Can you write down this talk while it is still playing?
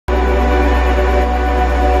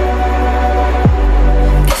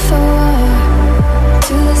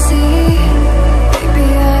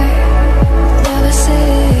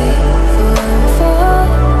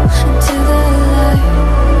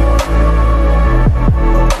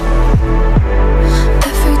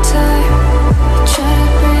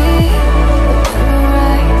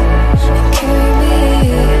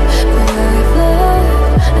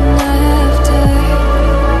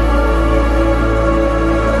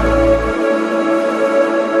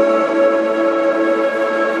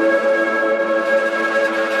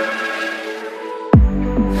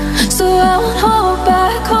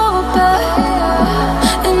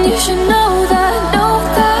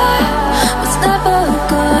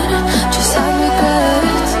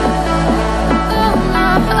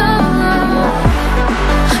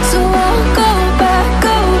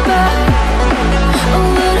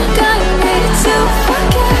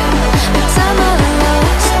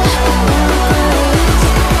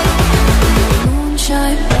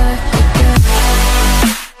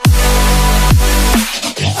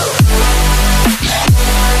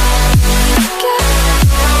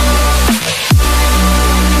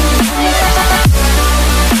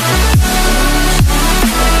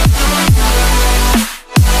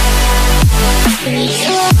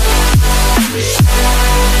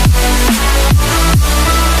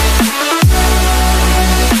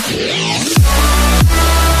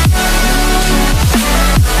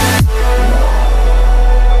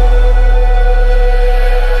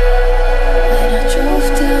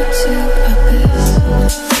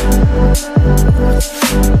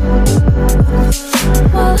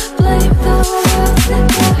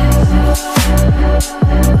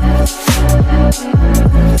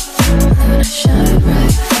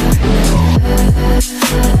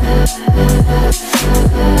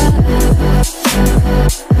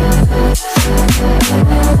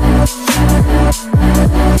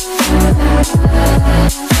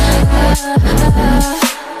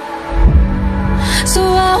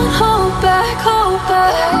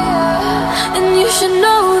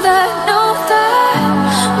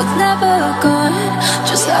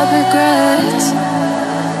I regret.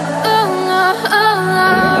 Oh no, oh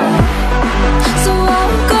no. So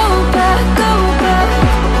I'll go back, go back.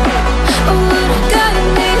 Oh, what I gotta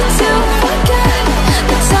need to forget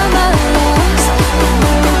the time I lost. Let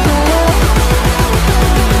me forget.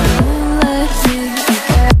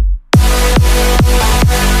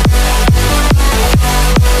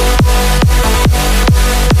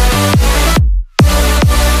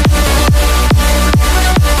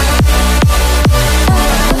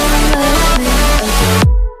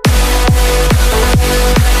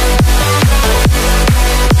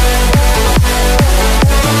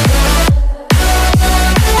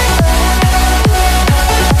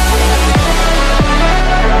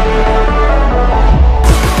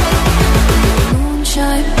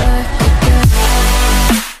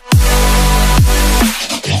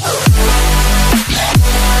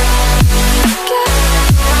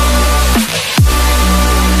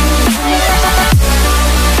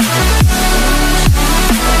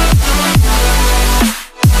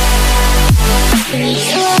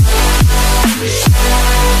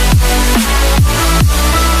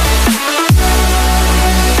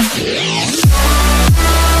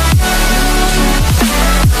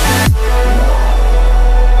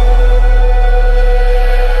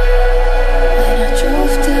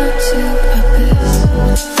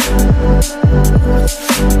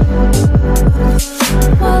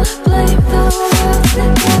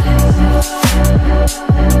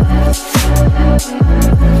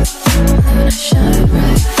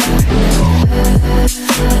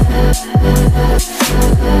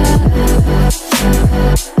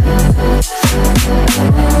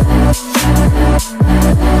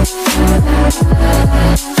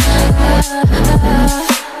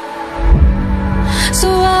 So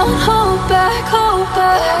I'll hold back,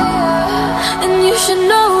 and you should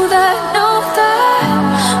know that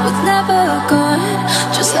was never gone,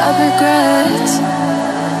 just I regret.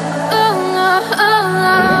 Oh no, oh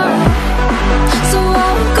no. So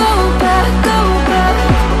I'll go back, go back.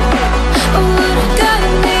 Oh, what I gotta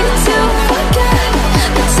need to forget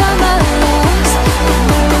the time I lost. Let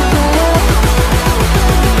me forget.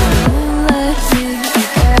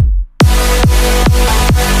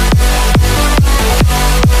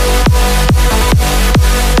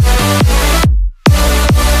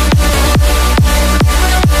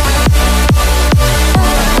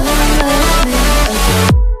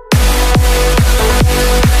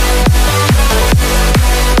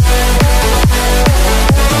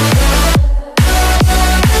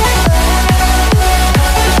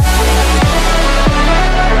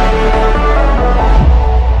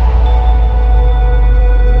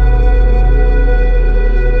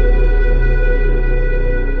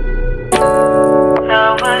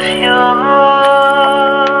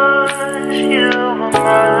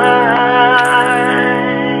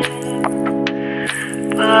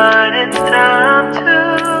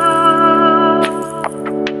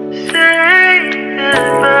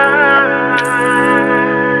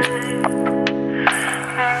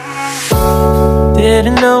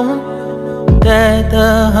 Didn't know that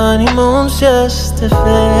the honeymoon's just a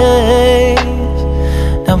phase.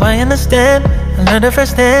 Now I understand, I learned it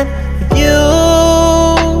firsthand with you.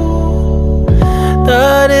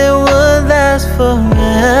 Thought it would last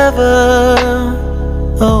forever.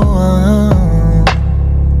 Oh,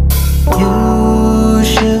 you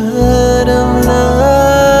should have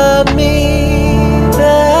loved me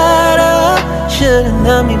better. Should have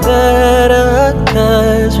loved me better,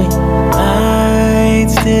 'cause we might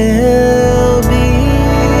still be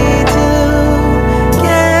together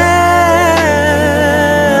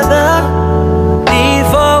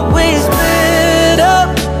before we split up.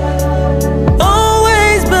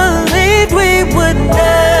 Always believed we would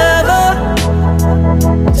never.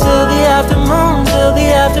 Till the afternoon, till the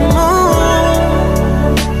afternoon.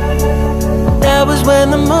 That was when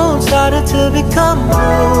the moon started to become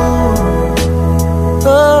blue.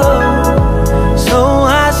 Oh, so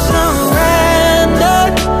I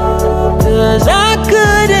surrendered, 'cause I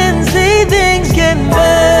couldn't see things getting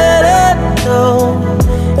better. No,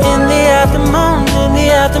 in the afternoon, in the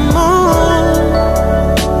afternoon.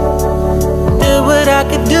 Did what I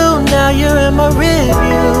could do, now you're in my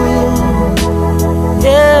review.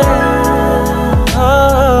 Yeah,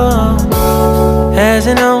 oh.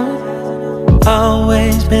 Hasn't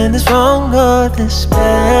always been this wrong or this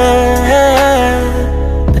bad,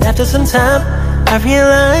 but after some time I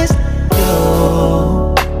realized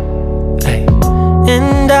you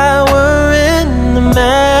and I were in the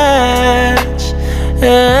match.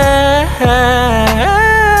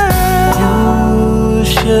 You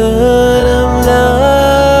should have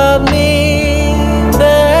loved me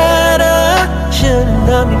better. Should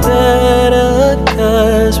have find me better,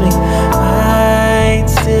 'cause we might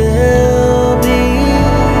still be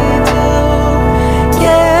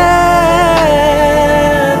together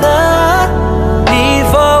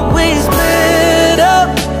before we split up.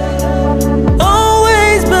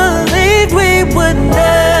 Always believed we would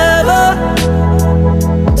never,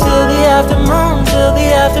 till the afternoon, till the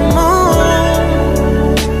afternoon.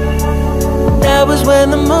 That was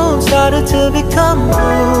when the moon started to become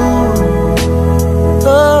moon.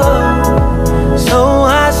 Oh, so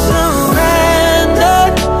I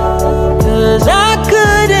surrendered, 'cause I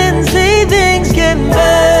couldn't see things getting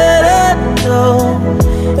better. No,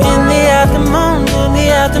 in the afternoon, in the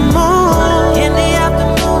afternoon, in the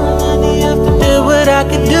afternoon, in the afternoon. Did what I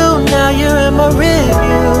could do, now you're in my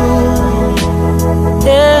review.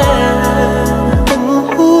 Yeah.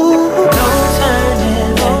 Ooh, don't turn it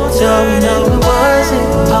back, so we know it wasn't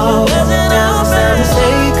all. Now it's time to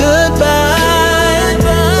say goodbye,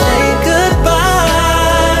 say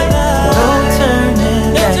goodbye. Don't turn it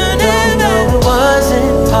back, don't know it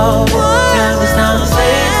wasn't all. Now it's time to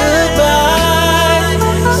say goodbye,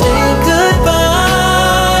 say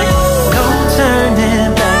goodbye. Don't turn it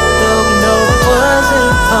back, though we know it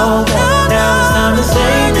wasn't all. Now it's time to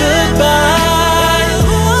say goodbye,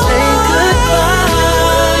 say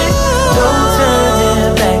goodbye. Don't turn it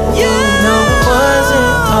back, you know it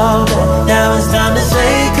wasn't all. Now it's time to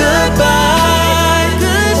say goodbye,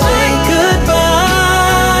 say goodbye.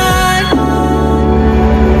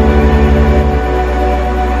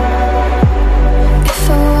 If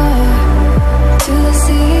I walk to the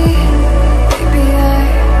sea, maybe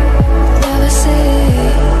I'd never say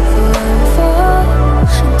fall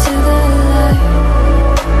into the light.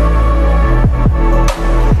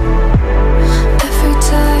 Every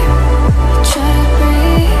time I try to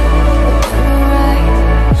breathe, I'm right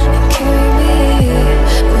and carry me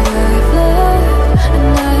where I've loved and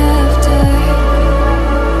I have died.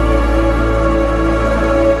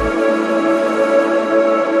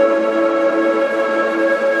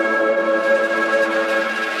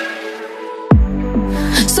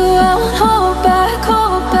 So I won't hold back,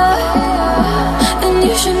 and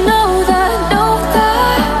you should know that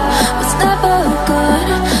what's never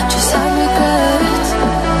gone, just have regrets.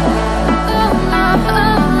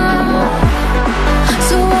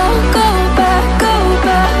 So I won't go back, oh,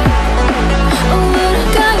 would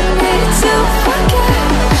have got me to forget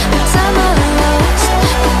the time I lost,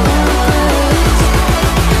 but no regrets.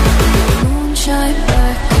 Moonshine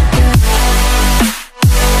back again.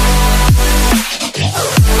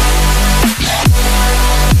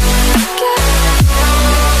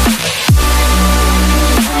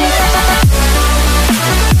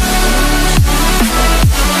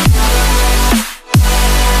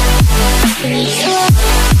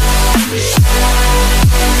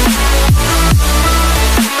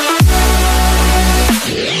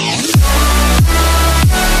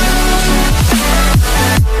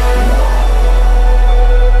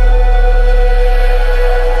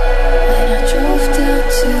 When I drove down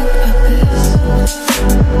to purpose,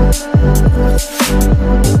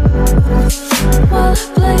 while I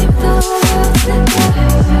blame the world that then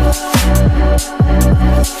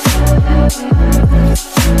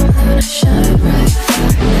I shine right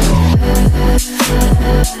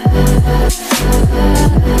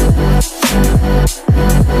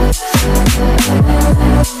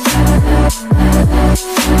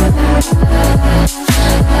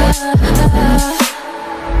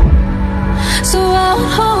so I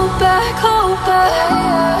won't hold back,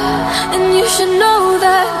 and you should know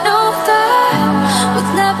that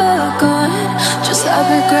what's never gone, just have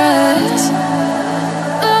regrets.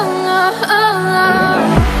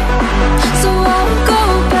 So I won't go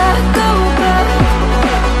back, oh,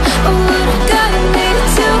 would have got me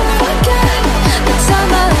to forget the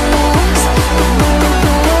time I lost, but no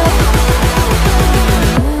regret.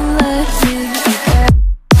 Won't let me forget.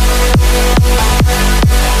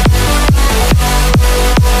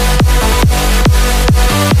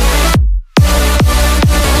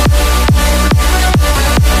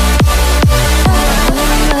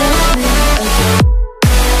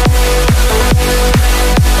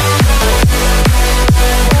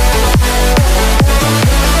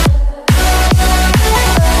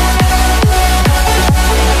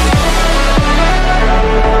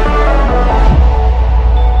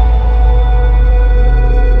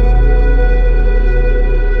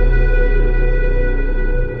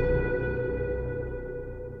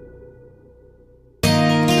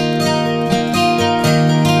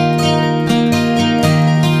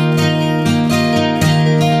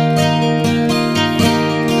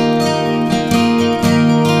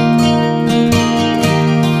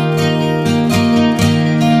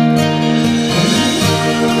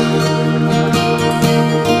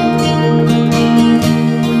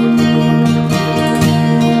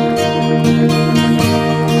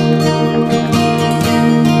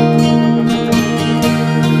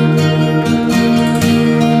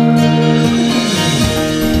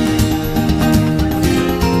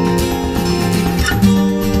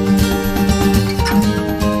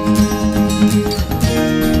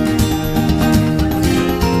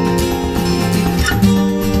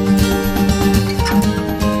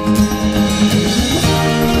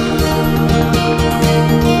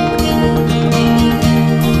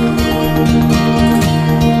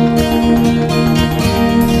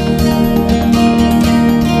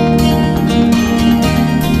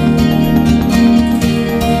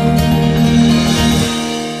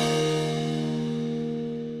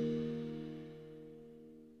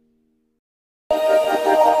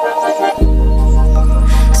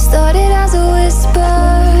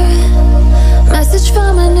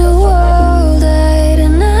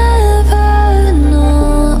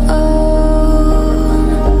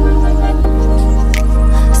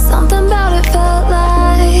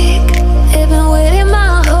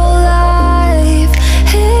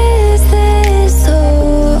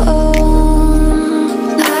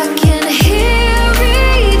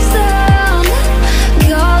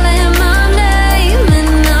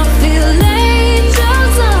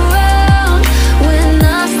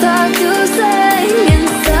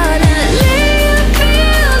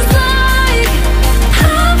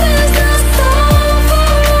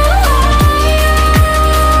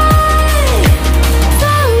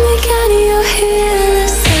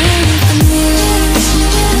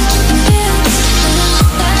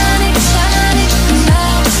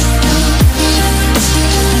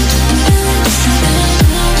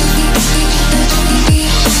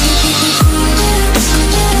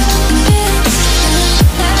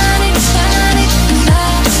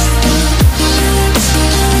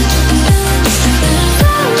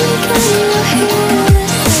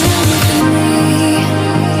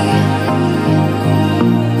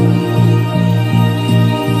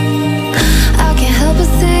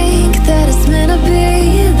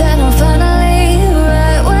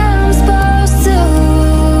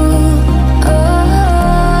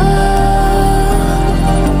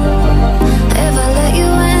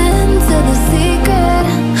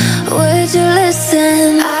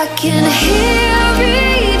 can hear